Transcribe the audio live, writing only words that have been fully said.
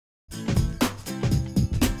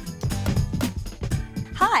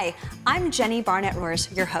Hi, I'm Jenny Barnett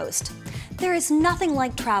Rohrs, your host. There is nothing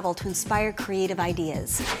like travel to inspire creative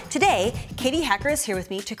ideas. Today, Candie is here with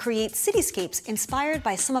me to create cityscapes inspired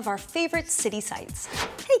by some of our favorite city sites.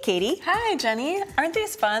 Hey, Candie. Hi, Jenny. Aren't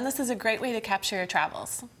these fun? This is a great way to capture your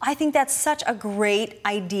travels. I think that's such a great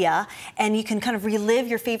idea, and you can kind of relive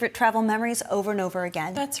your favorite travel memories over and over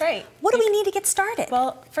again. That's right. What do we need to get started?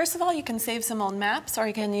 Well, first of all, you can save some old maps, or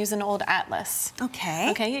you can use an old atlas. Okay.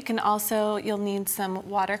 Okay, you can also, you'll need some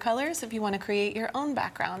watercolors if you want to create your own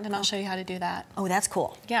background, and I'll show you how to do that. Oh, that's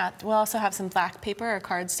cool. Yeah, we'll also have some black paper or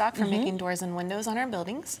cardstock for making doors and windows on our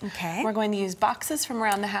buildings. Okay. We're going to use boxes from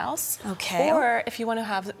around the house. Okay. Or if you want to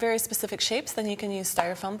have very specific shapes, then you can use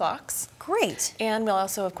styrofoam blocks. Great. And we'll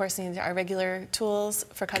also, of course, need our regular tools.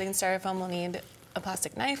 For cutting styrofoam, we'll need a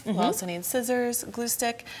plastic knife. We'll also need scissors, glue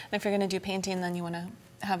stick, and if you're going to do painting, then you want to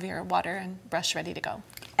have your water and brush ready to go.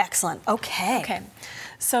 Excellent. Okay. Okay.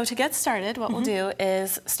 So to get started, what we'll do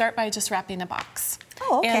is start by just wrapping a box.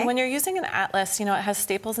 Oh, okay. And when you're using an atlas, you know, it has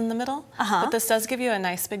staples in the middle, but this does give you a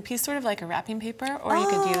nice big piece, sort of like a wrapping paper, or you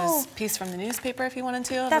could use a piece from the newspaper if you wanted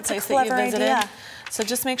to, That's the place a clever that you visited. idea. So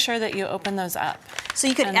just make sure that you open those up. So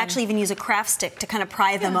you could actually even use a craft stick to kind of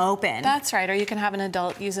pry them open. That's right, or you can have an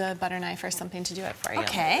adult use a butter knife or something to do it for you.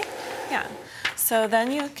 Okay. Yeah. So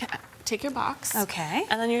then you can take your box. Okay.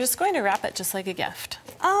 And then you're just going to wrap it just like a gift.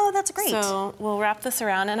 Oh, that's great. So we'll wrap this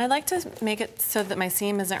around, and I like to make it so that my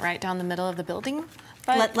seam isn't right down the middle of the building.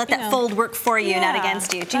 But, let that fold work for you, not Yeah,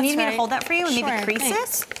 against you. Do you need me to hold that for you and maybe Sure, crease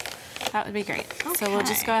thanks. it? That would be great. So we'll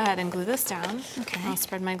just go ahead and glue this down. Okay. I'll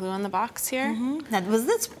spread my glue on the box here. Now, was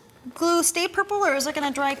this glue stay purple or is it going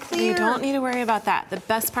to dry clear? You don't need to worry about that. The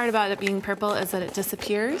best part about it being purple is that it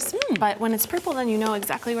disappears. But when it's purple, then you know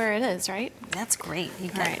exactly where it is, right? That's great. You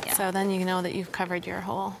got Right. it. Yeah. So then you know that you've covered your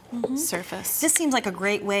whole surface. This seems like a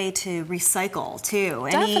great way to recycle too.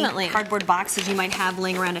 Definitely. Any cardboard boxes you might have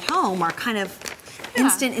laying around at home are kind of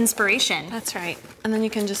instant inspiration. That's right. And then you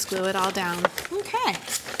can just glue it all down. Okay.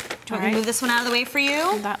 Do you want me to move this one out of the way for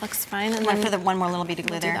you? That looks fine. And One then for the one more little bit of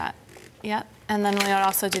glue we'll do there. that. Yep. And then we'll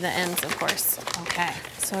also do the ends, of course. Okay.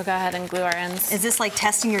 So we'll go ahead and glue our ends. Is this like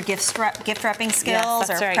testing your gift wrapping skills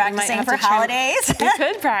that's or right. You might practicing have for to trim- holidays? You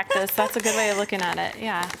could practice. That's a good way of looking at it.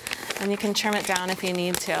 Yeah. And you can trim it down if you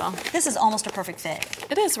need to. This is almost a perfect fit.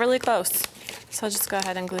 It is really close. So I'll just go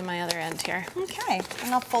ahead and glue my other end here. Okay.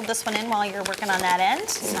 And I'll fold this one in while you're working on that end.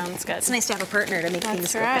 Sounds good. It's nice to have a partner to make things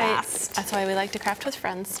That's go right. fast. That's why we like to craft with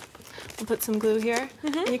friends. We'll put some glue here.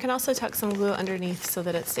 And you can also tuck some glue underneath so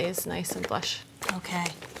that it stays nice and flush. Okay.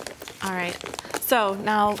 All right. So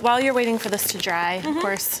now, while you're waiting for this to dry, of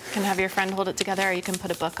course, you can have your friend hold it together, or you can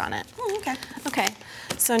put a book on it. Okay. Okay.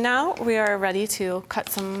 So now we are ready to cut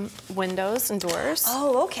some windows and doors.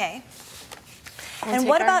 Oh, okay. We'll And take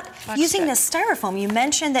what our about box using cut. this styrofoam? You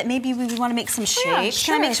mentioned that maybe we would want to make some shapes. Yeah,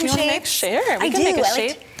 sure. Can I make If some you wanna make- shapes? Sure, we I can do. make a I like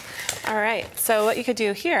shape. All right. So what you could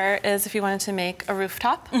do here is, if you wanted to make a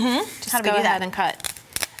rooftop, just How do we go do ahead that? and cut.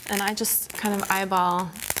 And I just kind of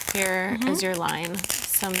eyeball here as your line.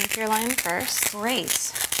 So make your line first,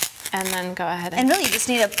 Great. and then go ahead and And really, you just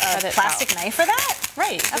need a it plastic knife for that?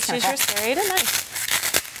 right. That's Just use not your serrated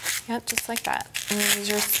knife. Yep, just like that. And use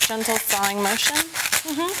your gentle sawing motion.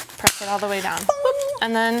 Press it all the way down.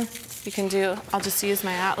 And then you can do, I'll just use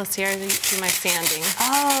my atlas here to do my sanding.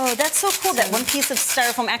 Oh, that's so cool that one piece of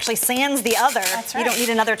styrofoam actually sands the other. That's You don't right. need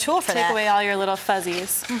another tool for Take that. away all your little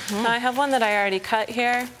fuzzies. Now I have one that I already cut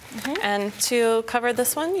here. And to cover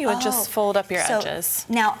this one, you would just fold up your edges.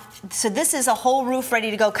 Now, so this is a whole roof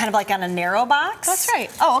ready to go, kind of like on a narrow box? That's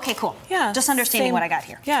right. Oh, okay, cool. Yeah. Just understanding same- what I got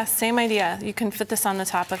here. Yeah, same idea. You can fit this on the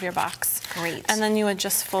top of your box. Great. And then you would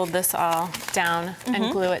just fold this all down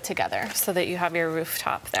and glue it together so that you have your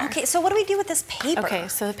rooftop there. Okay, so what do we do with this paper? Okay,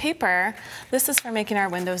 so the paper, this is for making our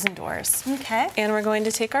windows and doors. Okay. And we're going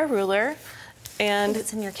to take our ruler and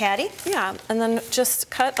It's in your caddy? yeah, and then just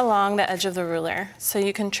cut along the edge of the ruler. So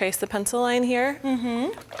you can trace the pencil line here,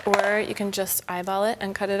 or you can just eyeball it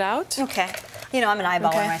and cut it out. Okay. You know, I'm an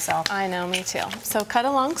eyeballer Okay. myself. I know, me too. So cut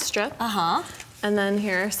a long strip, Uh-huh. and then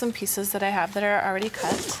here are some pieces that I have that are already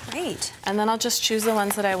cut. Great. And then I'll just choose the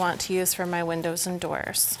ones that I want to use for my windows and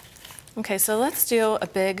doors. Okay, so let's do a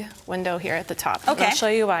big window here at the top. Okay. I'll show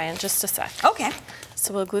you why in just a sec. Okay.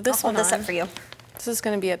 So we'll glue this I'll hold one this on. up for you. This is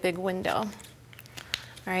going to be a big window.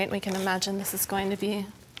 All right, we can imagine this is going to be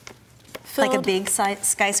filled. Like a big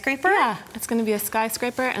skyscraper? Yeah, it's going to be a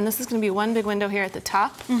skyscraper, and this is going to be one big window here at the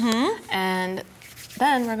top. And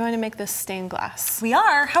then we're going to make this stained glass. We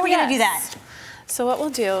are? How are we going to do that? Yes. So what we'll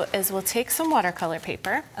do is we'll take some watercolor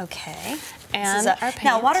paper. Okay. And our paint.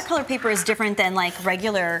 Now, watercolor paper is different than like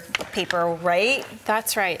regular paper, right?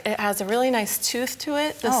 That's right. It has a really nice tooth to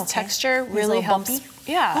it. This texture really helps. Bumpy?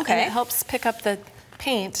 Yeah. Okay. And it helps pick up the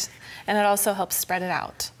paint, and it also helps spread it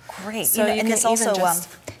out. Great. So and this also,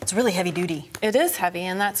 it's really heavy duty. It is heavy,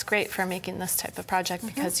 and that's great for making this type of project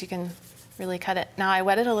because you can really cut it. Now, I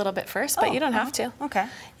wet it a little bit first, but you don't have to. Okay.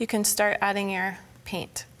 You can start adding your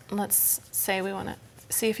paint. Let's say we want to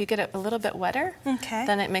see if you get it a little bit wetter. Okay.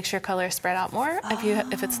 Then it makes your color spread out more.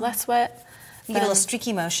 If it's less wet, you get a little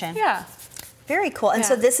streaky motion. Yeah. Very cool. And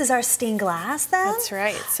so this is our stained glass then? That's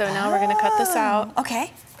right. So now we're going to cut this out.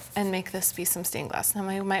 Okay. And make this be some stained glass. Now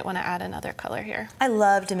we might want to add another color here. I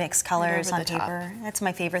love to mix colors over on the top. paper. That's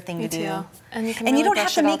my favorite thing to do. Too. And you can and really you don't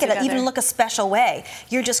brush have to all make it together. even look a special way.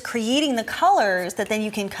 You're just creating the colors that then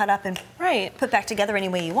you can cut up and put back together any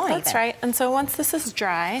way you want. That's right. And so once this is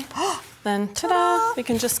dry, then ta-da, we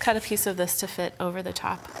can just cut a piece of this to fit over the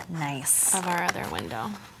top of our other window.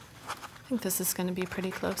 I think this is going to be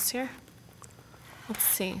pretty close here. Let's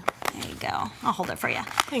see. There you go. I'll hold it for you.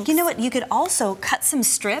 Thanks. You know what? You could also cut some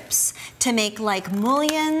strips to make like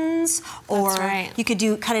mullions, or you could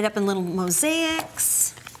cut it up in little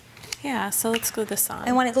mosaics. Yeah, so let's glue this on.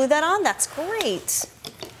 I want to glue that on? That's great.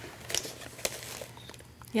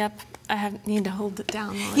 Yep, need to hold it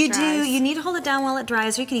down while it You dries. do. You need to hold it down while it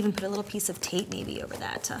dries, or you can even put a little piece of tape maybe over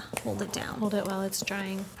that to hold it down. Hold it while it's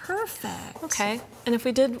drying. Perfect. Okay, and if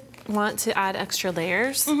we did want to add extra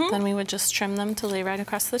layers, then we would just trim them to lay right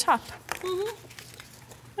across the top.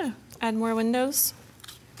 Yeah. Add more windows.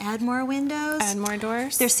 Add more windows. Add more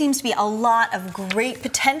doors. There seems to be a lot of great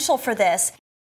potential for this.